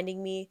 called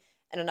Finding Me,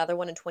 and another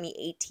one in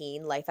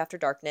 2018, Life After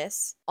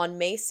Darkness. On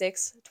May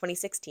 6,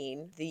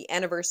 2016, the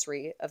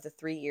anniversary of the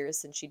 3 years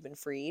since she'd been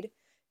freed,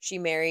 she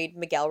married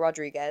Miguel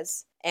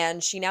Rodriguez,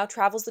 and she now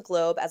travels the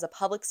globe as a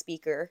public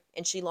speaker,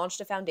 and she launched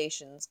a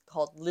foundation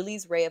called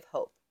Lily's Ray of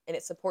Hope, and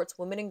it supports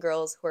women and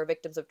girls who are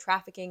victims of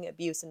trafficking,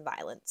 abuse, and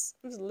violence.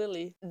 Who's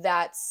Lily?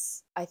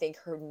 That's, I think,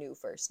 her new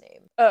first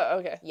name. Oh,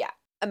 okay. Yeah.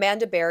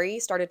 Amanda Berry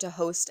started to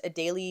host a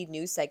daily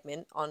news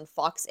segment on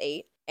Fox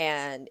 8,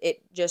 and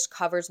it just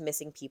covers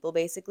missing people,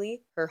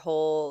 basically. Her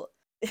whole...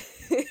 I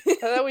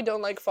thought we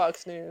don't like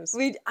Fox News.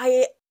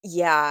 I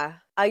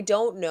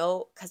don't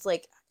know, because,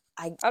 like,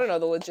 I don't know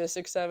the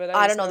logistics of it.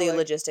 I just don't know the like,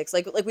 logistics.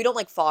 Like we don't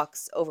like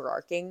Fox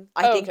overarching.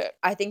 Okay.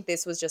 I think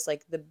this was just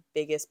like the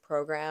biggest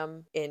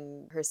program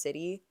in her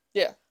city.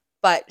 Yeah.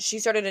 But she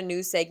started a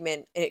news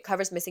segment and it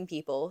covers missing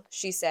people.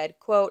 She said,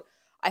 quote,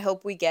 "I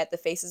hope we get the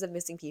faces of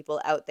missing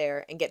people out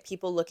there and get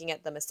people looking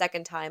at them a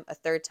second time, a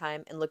third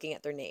time, and looking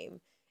at their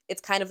name.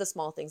 It's kind of the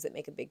small things that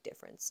make a big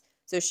difference."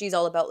 So she's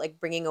all about like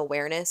bringing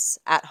awareness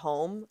at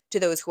home to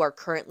those who are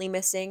currently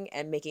missing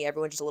and making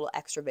everyone just a little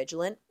extra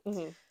vigilant.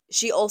 Mm-hmm.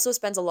 She also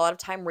spends a lot of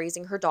time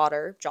raising her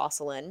daughter,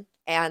 Jocelyn,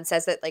 and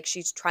says that like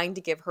she's trying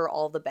to give her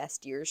all the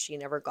best years she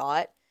never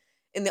got.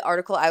 In the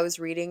article I was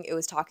reading, it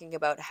was talking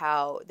about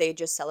how they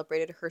just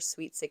celebrated her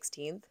sweet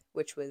 16th,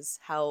 which was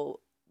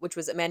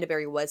Amanda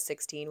Berry was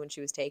 16 when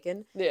she was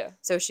taken. Yeah.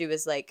 So she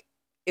was like,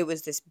 it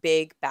was this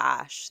big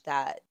bash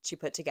that she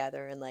put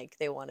together, and like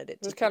they wanted it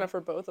It to was be. kind of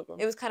for both of them.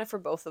 It was kind of for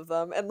both of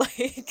them, and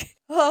like,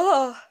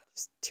 oh,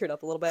 just teared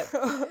up a little bit.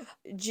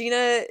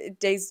 Gina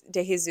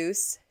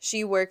DeJesus,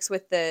 she works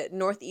with the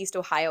Northeast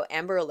Ohio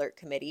Amber Alert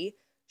Committee.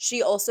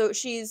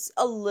 She's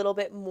a little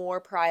bit more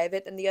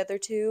private than the other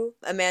two.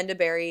 Amanda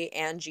Berry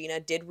and Gina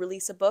did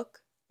release a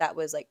book that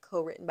was like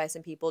co-written by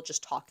some people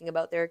just talking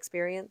about their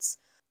experience.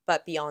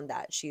 But beyond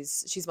that,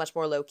 she's much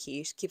more low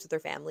key. She keeps with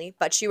her family.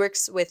 But she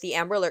works with the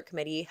Amber Alert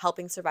Committee,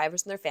 helping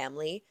survivors and their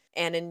family.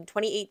 And in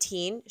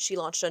 2018, she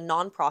launched a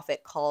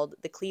nonprofit called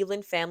the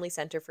Cleveland Family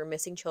Center for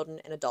Missing Children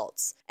and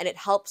Adults. And it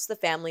helps the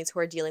families who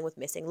are dealing with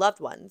missing loved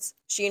ones.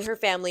 She and her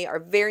family are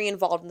very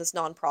involved in this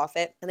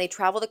nonprofit, and they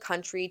travel the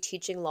country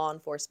teaching law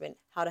enforcement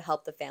how to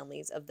help the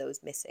families of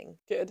those missing.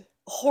 Good.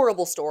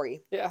 Horrible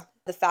story. Yeah.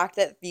 The fact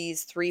that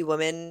these three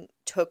women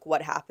took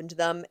what happened to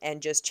them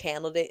and just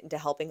channeled it into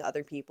helping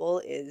other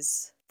people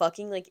is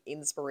fucking like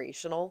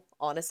inspirational,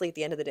 honestly, at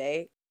the end of the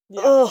day.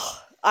 Yeah.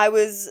 I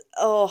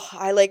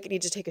like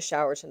need to take a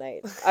shower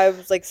tonight. I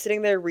was like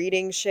sitting there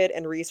reading shit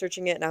and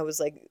researching it, and I was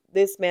like,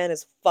 this man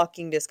is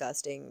fucking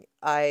disgusting.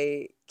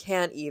 I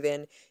can't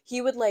even.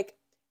 He would like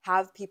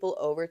have people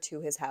over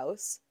to his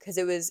house because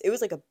it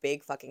was like a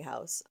big fucking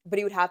house, but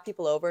he would have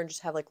people over and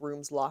just have like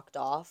rooms locked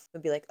off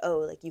and be like, oh,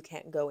 like you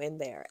can't go in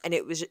there, and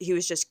he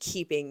was just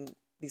keeping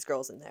these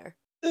girls in there.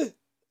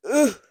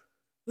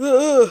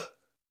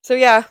 So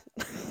yeah.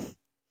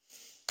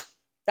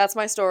 That's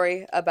my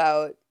story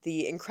about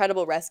the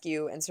incredible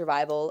rescue and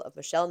survival of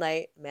Michelle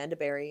Knight, Amanda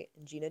Berry,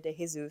 and Gina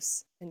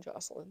DeJesus. And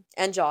Jocelyn.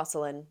 And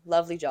Jocelyn.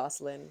 Lovely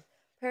Jocelyn.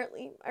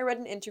 Apparently, I read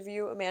an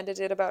interview Amanda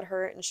did about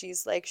her, and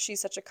she's like,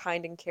 she's such a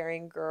kind and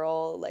caring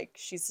girl. Like,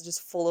 she's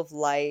just full of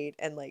light,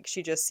 and like,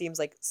 she just seems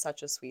like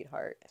such a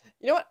sweetheart.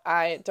 You know what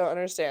I don't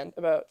understand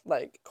about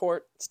like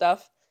court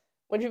stuff?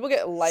 When people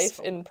get life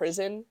So in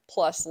prison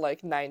plus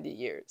like 90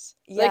 years.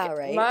 Yeah,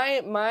 like,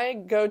 right? My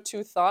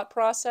go-to thought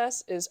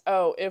process is,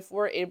 oh, if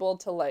we're able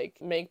to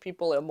like make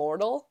people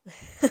immortal,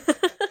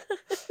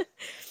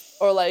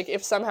 or like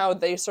if somehow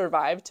they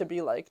survive to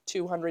be like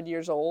 200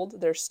 years old,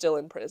 they're still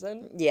in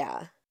prison.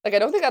 Yeah. Like, I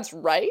don't think that's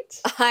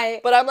right.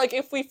 But I'm like,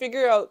 if we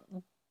figure out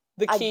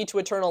the key to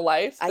eternal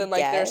life, then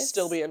like they'll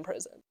still be in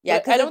prison.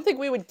 Yeah, I don't think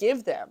we would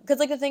give them. Because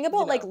like the thing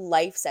about you know. like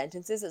life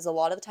sentences is a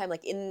lot of the time,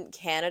 like in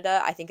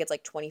Canada, I think it's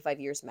like 25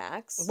 years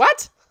max.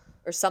 What?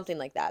 Or something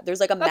like that.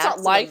 There's like a That's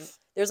maximum. not life.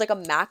 There's like a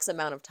max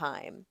amount of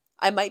time.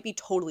 I might be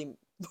totally.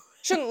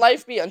 Shouldn't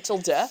life be until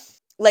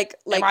death? Like,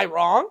 am I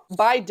wrong?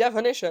 By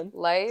definition.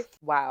 Life?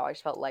 Wow, I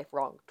spelled life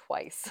wrong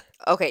twice.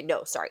 Okay,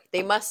 no, sorry.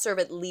 They must serve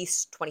at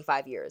least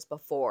 25 years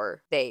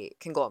before they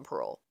can go on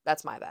parole.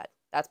 That's my bad.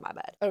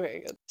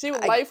 Okay, good. See,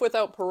 life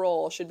without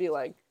parole should be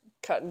like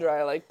cut and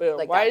dry, like boom.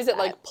 Like, why is it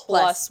like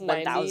plus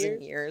 1,000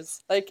 years?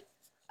 years? Like,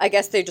 I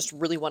guess they just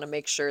really want to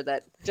make sure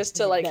that just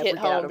to like never hit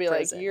get home out and of be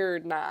prison. like, you're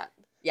not.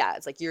 Yeah,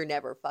 it's like you're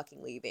never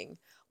fucking leaving.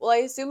 Well, I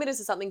assume it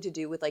is something to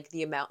do with like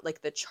the amount,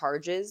 like the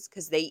charges,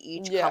 because they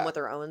each come with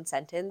their own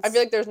sentence. I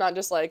feel like there's not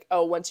just like,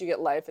 oh, once you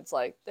get life, it's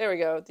like, there we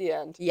go, the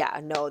end.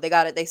 Yeah, no, they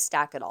got it. They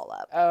stack it all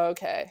up.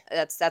 Okay.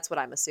 That's what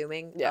I'm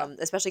assuming. Yeah.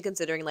 Especially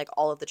considering like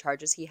all of the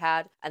charges he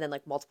had, and then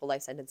like multiple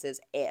life sentences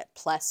at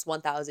plus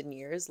 1,000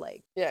 years.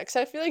 Like, yeah, because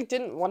I feel like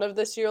didn't one of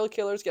the serial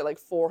killers get like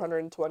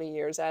 420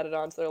 years added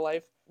onto their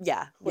life?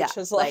 Yeah, which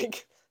is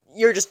like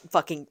you're just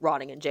fucking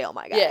rotting in jail,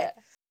 my guy. Yeah,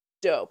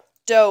 dope.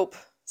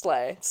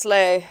 Slay.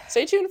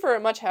 Stay tuned for a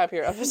much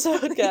happier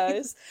episode,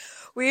 guys.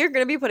 We are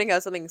going to be putting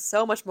out something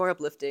so much more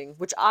uplifting,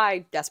 which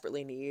I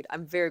desperately need.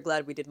 I'm very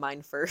glad we did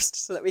mine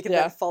first so that we can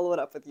then follow it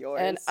up with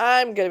yours. And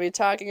I'm going to be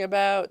talking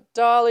about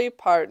Dolly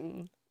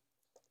Parton.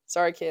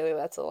 Sorry, Kaylee,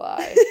 that's a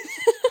lie.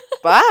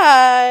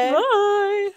 Bye. Bye.